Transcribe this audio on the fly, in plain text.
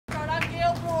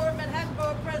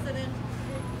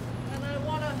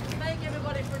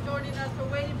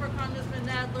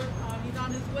Nadler. He's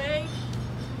on his way.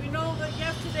 We know that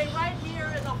yesterday, right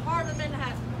here in the heart of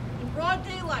Manhattan, in broad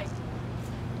daylight,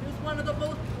 there was one of the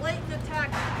most blatant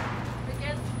attacks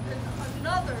against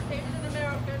another Asian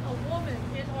American, a woman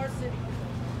in our city.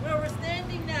 Where we're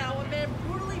standing now, a man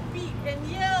brutally beat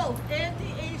and yelled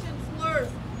anti-Asian slurs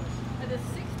at a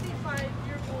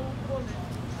 65-year-old woman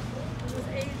who was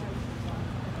Asian.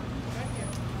 Right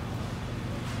here.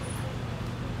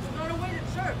 She's on her way to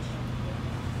church.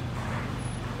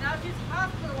 Now she's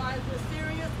hospitalized with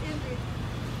serious injuries.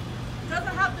 It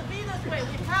doesn't have to be this way.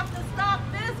 We have to stop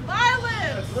this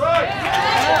violence. That's right.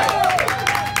 Yes.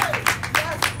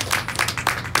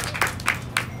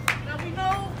 Now we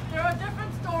know there are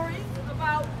different stories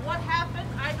about what happened.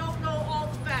 I don't know all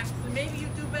the facts, and maybe you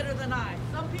do better than I.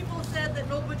 Some people said that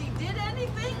nobody did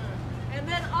anything, and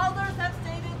then others have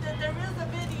stated that there is a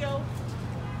video,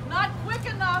 not quick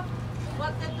enough,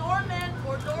 but the doorman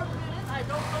or doorwoman, I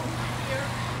don't know who is here,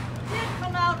 did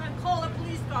come out and call a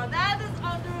police car. That is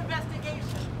under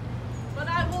investigation. But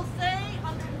I will say,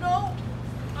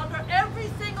 under every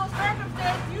single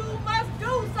circumstance, you must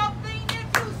do something if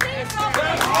you see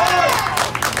something.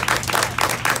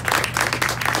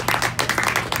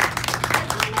 I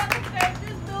do want to say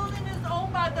this building is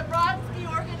owned by the Brodsky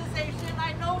organization.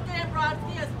 I know Dan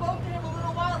Brodsky. I spoke to him a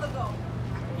little while ago.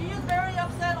 He is very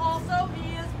upset also.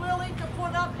 He is willing to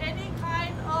put up any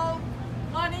kind of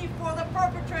money for the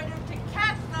perpetrator to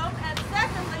catch them, and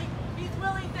secondly, he's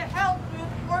willing to help with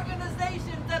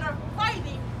organizations that are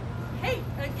fighting hate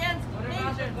against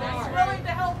Asians. He's willing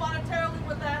to help monetarily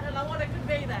with that, and I want to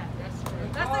convey that.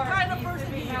 That's the kind of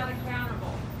person he is.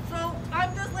 So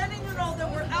I'm just letting you know that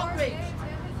we're outraged.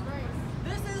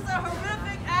 This is a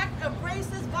horrific act of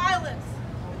racist violence.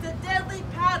 It's a deadly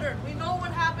pattern. We know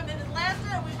what happened in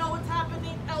Atlanta, and we know what's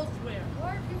happening elsewhere.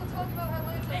 Why are people talking about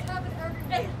Atlanta? It's happened everywhere.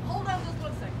 Hey, hold on just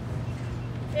 1 second.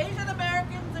 Asian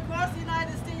Americans across the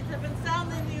United States have been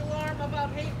sounding the alarm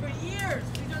about hate for years.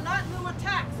 These are not new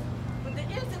attacks, but the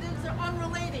incidents are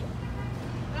unrelated.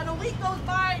 And a week goes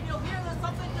by and you'll hear that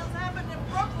something just happened in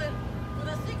Brooklyn with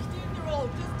a 16-year-old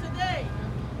just today.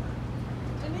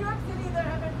 In New York City, there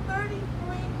have been 33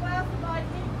 classified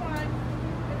hate crimes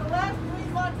in the last 3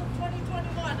 months of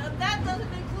 2021, and that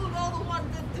doesn't include all the ones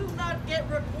that do not get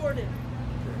reported.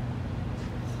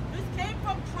 This came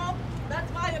from Trump,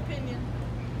 that's my opinion,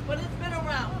 but it's been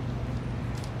around.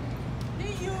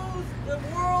 He used the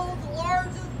world's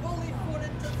largest bully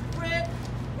footage to spread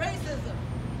racism,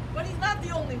 but he's not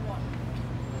the only one.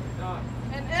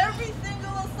 And every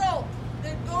single assault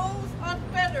that goes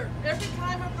unfettered, every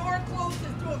time a door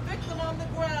closes to a victim on the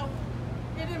ground,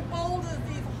 it emboldens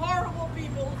these horrible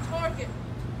people who target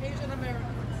Asian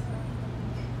Americans.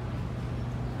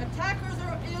 Attackers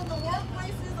are in the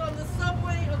workplaces, on the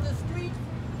subway, on the street,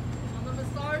 on the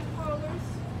massage parlors,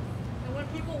 and when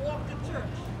people walk to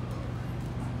church.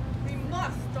 We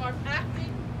must start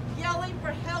acting, yelling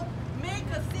for help, make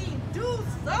a scene, do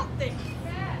something.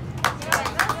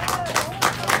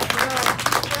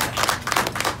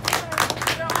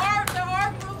 There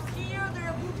are groups here, there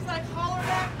are groups like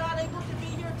Hollerback, not able to be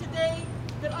here today,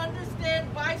 that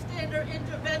understand bystander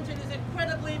intervention is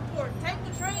incredibly important. Take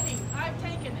the training. I've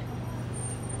taken it.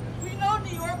 We know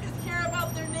New Yorkers care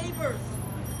about their neighbors.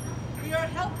 We are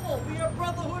helpful. We are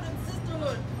brotherhood and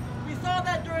sisterhood. We saw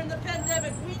that during the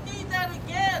pandemic. We need that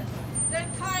again. That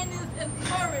kindness and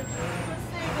courage could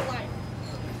save a life.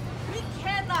 We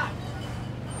cannot,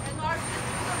 and our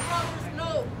sisters and brothers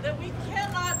know that we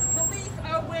cannot police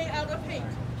our way out of hate.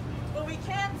 But we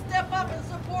can step up and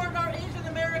support our Asian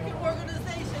American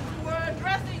organizations who are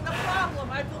addressing the problem.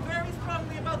 I feel very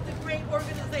strongly about the great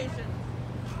organizations.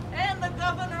 And the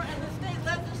governor and the state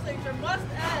legislature must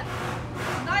add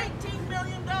 $19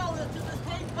 million to the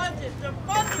state budget to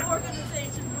fund the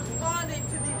organizations responding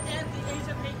to these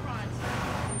anti-Asian hate crimes.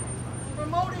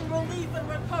 Promoting relief and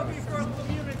recovery for a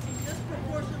community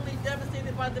disproportionately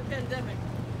devastated by the pandemic.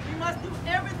 We must do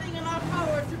everything in our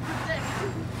power to protect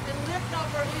and lift up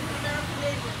our Asian American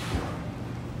neighbors.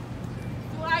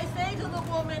 So I say to the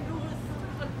woman who is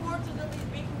unfortunately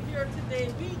beaten here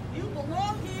today, you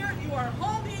belong here, you are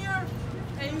home here,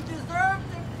 and you deserve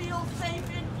to feel safe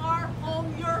in our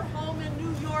home, your home in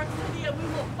New York City, and we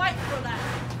will fight for that.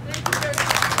 Thank you very much.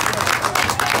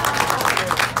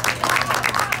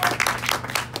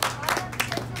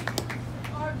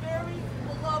 Our very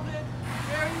beloved,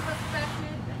 very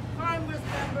respected Congress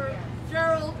member,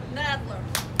 Jerry Nadler.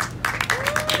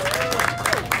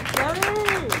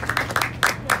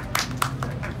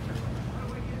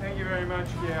 Thank you very much,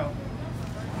 Gale.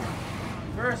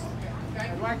 First,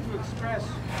 I'd like to express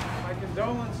my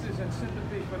condolences and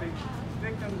sympathy for the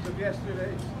victims of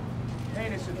yesterday's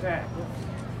heinous attack.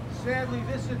 Sadly,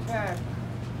 this attack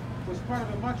was part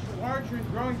of a much larger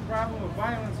and growing problem of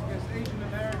violence against Asian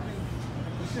American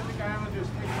and Pacific Islanders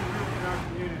taking root in our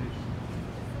communities.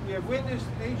 We have witnessed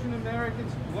Asian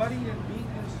Americans bloodied and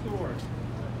beaten in stores.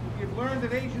 We have learned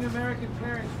that Asian American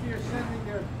parents fear sending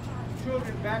their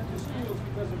children back to schools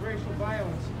because of racial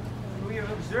violence. And we have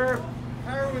observed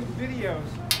harrowing videos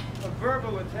of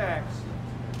verbal attacks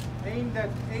aimed at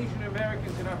Asian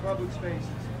Americans in our public spaces.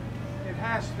 It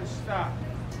has to stop.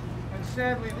 And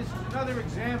sadly, this is another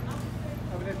example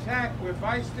of an attack where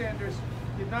bystanders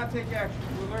did not take action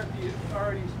to alert the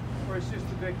authorities or assist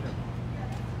the victim.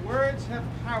 Words have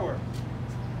power.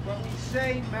 What we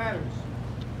say matters.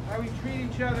 How we treat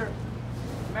each other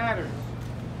matters.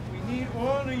 We need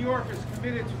all New Yorkers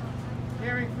committed to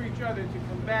caring for each other to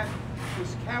combat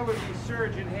this cowardly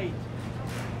surge in hate.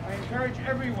 I encourage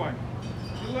everyone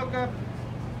to look up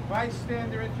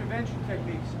bystander intervention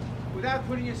techniques without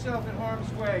putting yourself in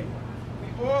harm's way.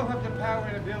 We all have the power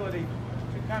and ability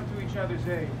to come to each other's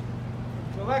aid.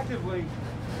 Collectively,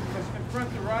 we must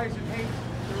confront the rise of hate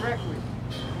directly.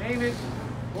 Name it,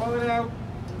 call it out,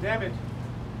 condemn it.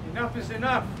 Enough is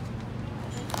enough.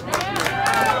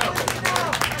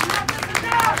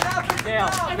 Gale.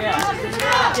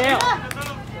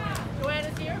 Joanne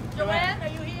is here. Joanne, are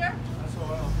you here?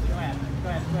 Joanne, go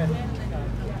ahead.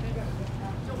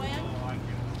 Joanne?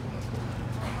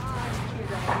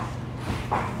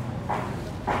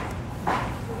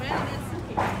 Joanne and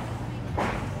Suki.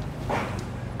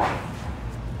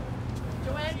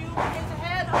 Joanne, you is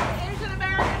head of the Asian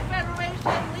American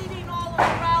Federation, leading all of the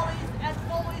rallies at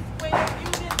Foley Square,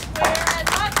 Union Square, and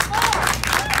much more.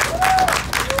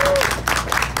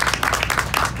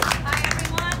 Hi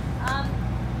everyone.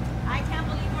 I can't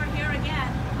believe we're here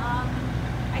again.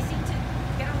 We seem to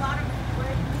get a lot of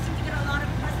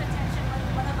press attention when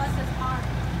one of us is harmed.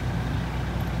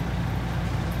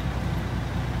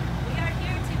 We are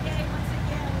here today once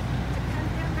again to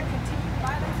condemn the continued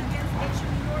violence against Asian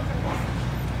New Yorkers.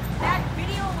 That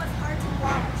video was hard to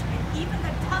watch, and even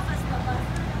the toughest of us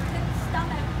couldn't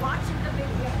stomach watching the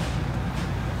video.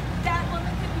 That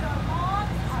woman could be our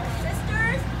moms, our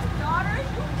sisters, our daughters,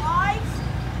 your wives.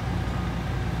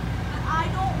 But I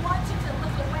don't want you to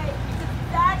look away, because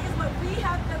that is what we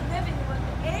have been living with.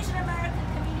 The Asian American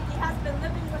community has been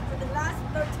living with for the last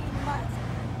 13 months.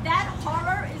 That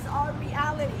horror is our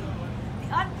reality. The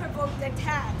unprovoked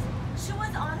attacks. She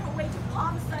was on her way to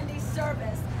Palm Sunday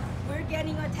service. We're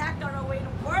getting attacked on our way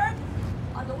to work,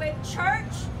 on the way to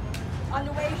church, on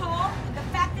the way home. And the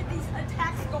fact that these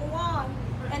attacks go on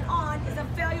and on is a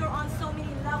failure on so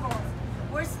many levels.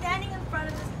 We're standing in front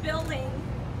of this building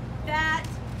that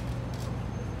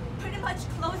pretty much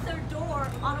closed their door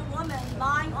on a woman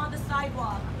lying on the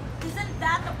sidewalk. Isn't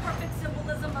that the perfect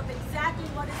symbolism of exactly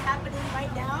what is happening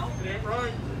right now?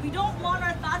 Right. We don't want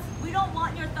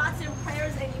your thoughts and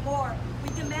prayers anymore. We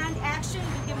demand action,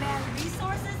 we demand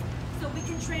resources, so we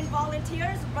can train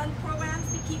volunteers, run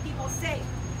programs to keep people safe.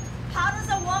 How does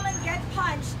a woman get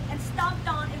punched and stomped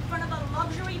on in front of a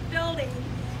luxury building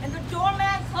and the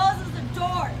doorman closes the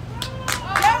door?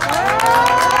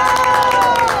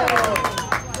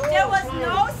 There was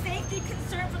no safety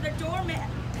concern for the doorman.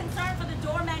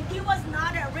 He was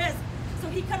not at risk, so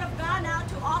he could have gone out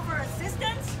to offer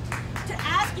assistance, to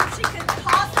ask if she could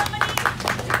call somebody,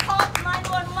 to call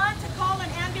 911, to call an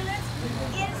ambulance.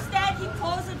 Instead, he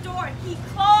closed the door. He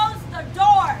closed the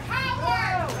door.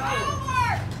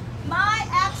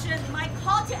 My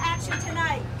call to action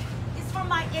tonight is for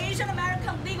my Asian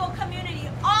American legal community.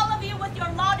 All of you with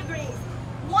your law degrees,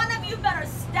 one of you better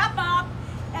step up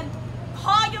and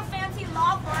call your fancy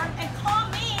law firm and call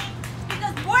me,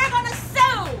 because we're gonna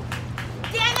sue.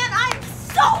 Damn it, I'm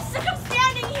so sick of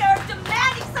standing here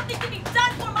demanding something to be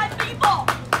done for my people.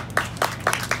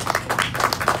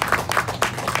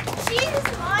 She is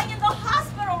lying in the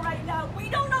hospital right now. We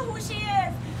don't know who she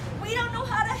is. We don't know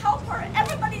how to help her.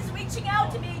 Everybody's reaching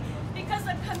out to me because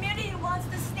the community wants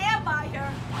to stand by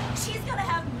her. She's gonna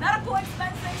have medical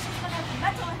expenses. She's gonna have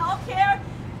mental health care.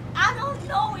 I don't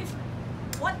know if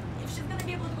she's gonna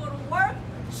be able to go to work.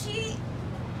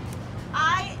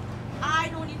 I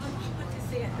don't even know what to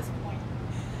say at this point.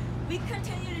 We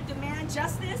continue to demand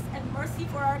justice and mercy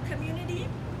for our community,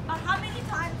 but how many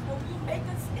times will you make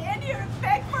us stand here and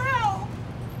beg for help?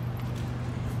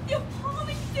 The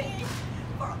appalling thing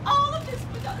for all of this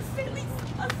was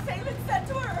assailant said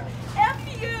to her, F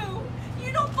you,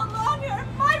 you don't belong here.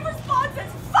 My response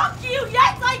is, fuck you,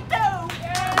 yes I do!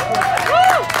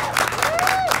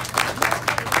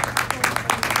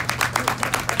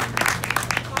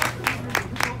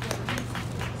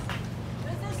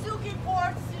 This is Suki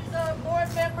Ports. She's a board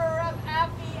member of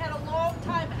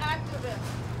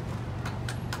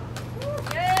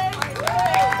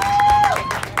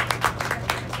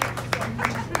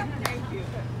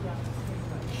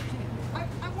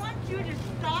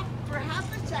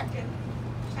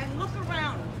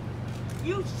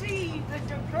the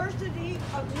diversity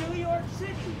of New York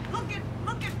City. Look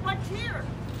at what's here.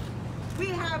 We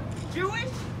have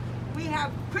Jewish, we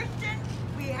have Christian,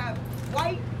 we have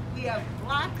white, we have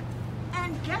black,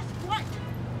 and guess what?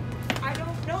 I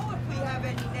don't know if we have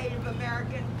any Native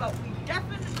Americans, but we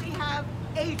definitely have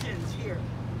Asians here,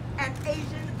 and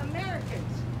Asian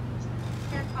Americans.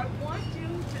 And I want you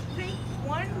to think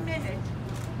 1 minute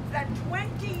that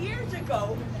 20 years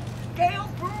ago, Gale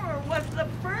Brewer was the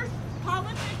first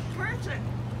politics person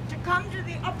to come to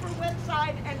the Upper West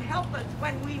Side and help us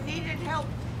when we needed help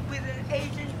with an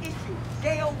Asian issue.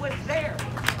 Gale was there.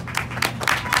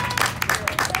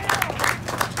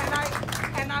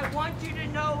 And I want you to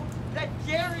know that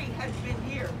Jerry has been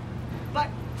here, but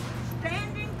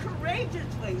standing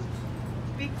courageously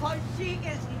because she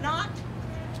is not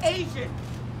Asian.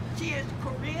 She is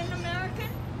Korean American,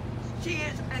 she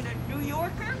is a New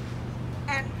Yorker,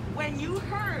 and when you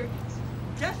heard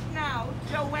just now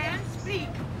Joanne speak,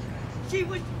 she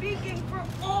was speaking for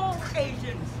all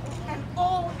Asians and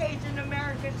all Asian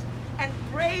Americans and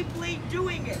bravely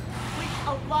doing it, which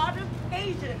a lot of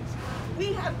Asians,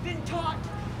 we have been taught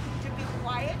to be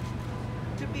quiet,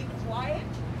 to be quiet,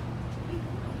 to be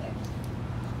quiet,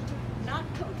 to not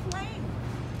complain,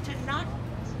 to not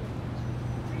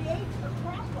create a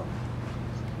problem.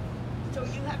 So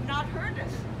you have not heard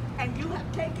us, and you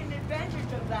have taken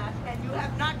advantage of that, and you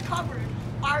have not covered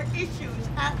our issues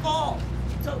at all.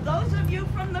 So those of you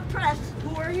from the press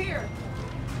who are here,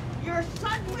 you're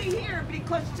suddenly here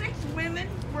because 6 women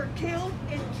were killed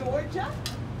in Georgia.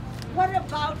 What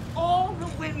about all the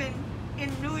women in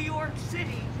New York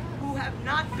City who have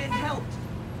not been helped?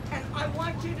 And I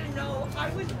want you to know I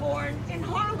was born in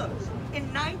Harlem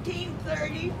in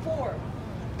 1934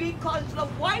 because the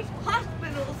white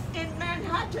hospitals in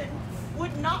Manhattan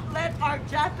would not let our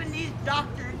Japanese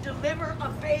doctor deliver a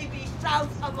baby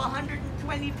south of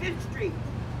 125th Street.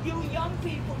 You young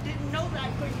people didn't know that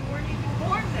because you weren't even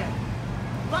born then.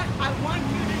 But I want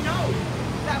you to know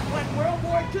that when World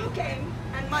War II came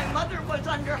and my mother was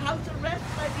under house arrest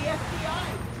by the FBI,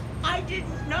 I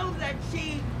didn't know that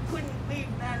she couldn't leave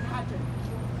Manhattan.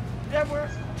 There were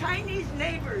Chinese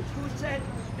neighbors who said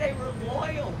they were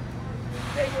loyal.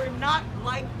 They were not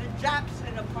like the Japs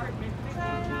in apartment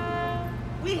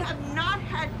 52. We have not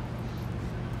had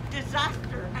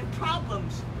disaster and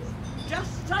problems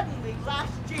just suddenly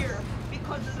last year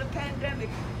because of the pandemic,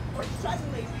 or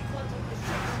suddenly because of the 6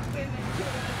 women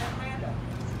killed in Atlanta.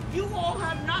 You all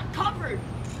have not covered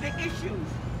the issues,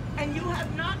 and you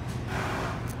have not,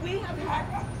 we have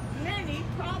had many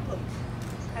problems,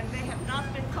 and they have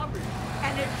not been covered.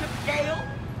 And it took Gale,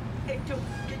 it took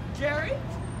Jerry,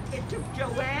 it took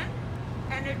Joanne,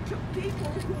 and it took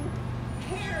people who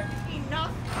cared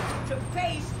enough to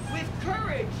face with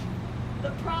courage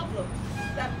the problem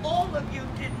that all of you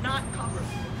did not cover.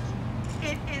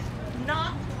 It is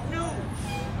not new.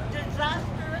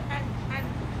 Disaster and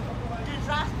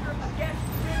disaster against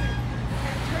women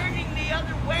and turning the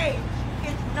other way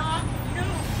is not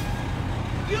new.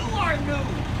 You are new.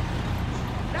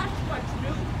 That's what's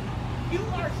new. You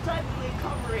are suddenly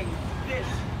covering this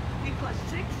because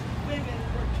 6 women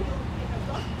were killed in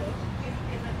Augusta,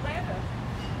 in Atlanta,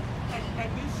 and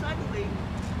you suddenly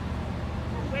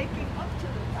were waking up to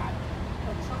the fact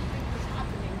that something was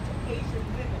happening to Asian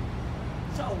women.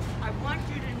 So I want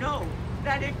you to know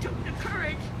that it took the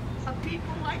courage of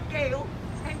people like Gale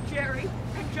and Jerry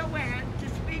and Joanne to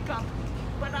speak up.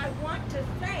 But I want to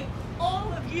thank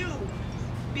all of you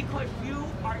because you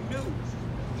are new.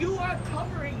 You are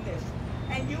covering this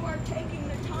and you are taking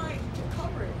the time to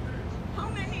cover it. How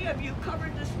many of you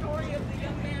covered the story of the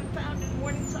young man found in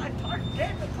Morningside Park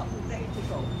dead a couple days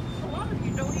ago? A lot of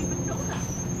you don't even know that.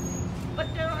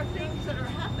 But there are things that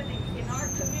are happening in our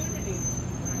community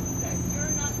that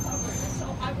you're not covering.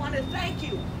 So I want to thank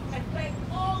you and thank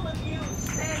all of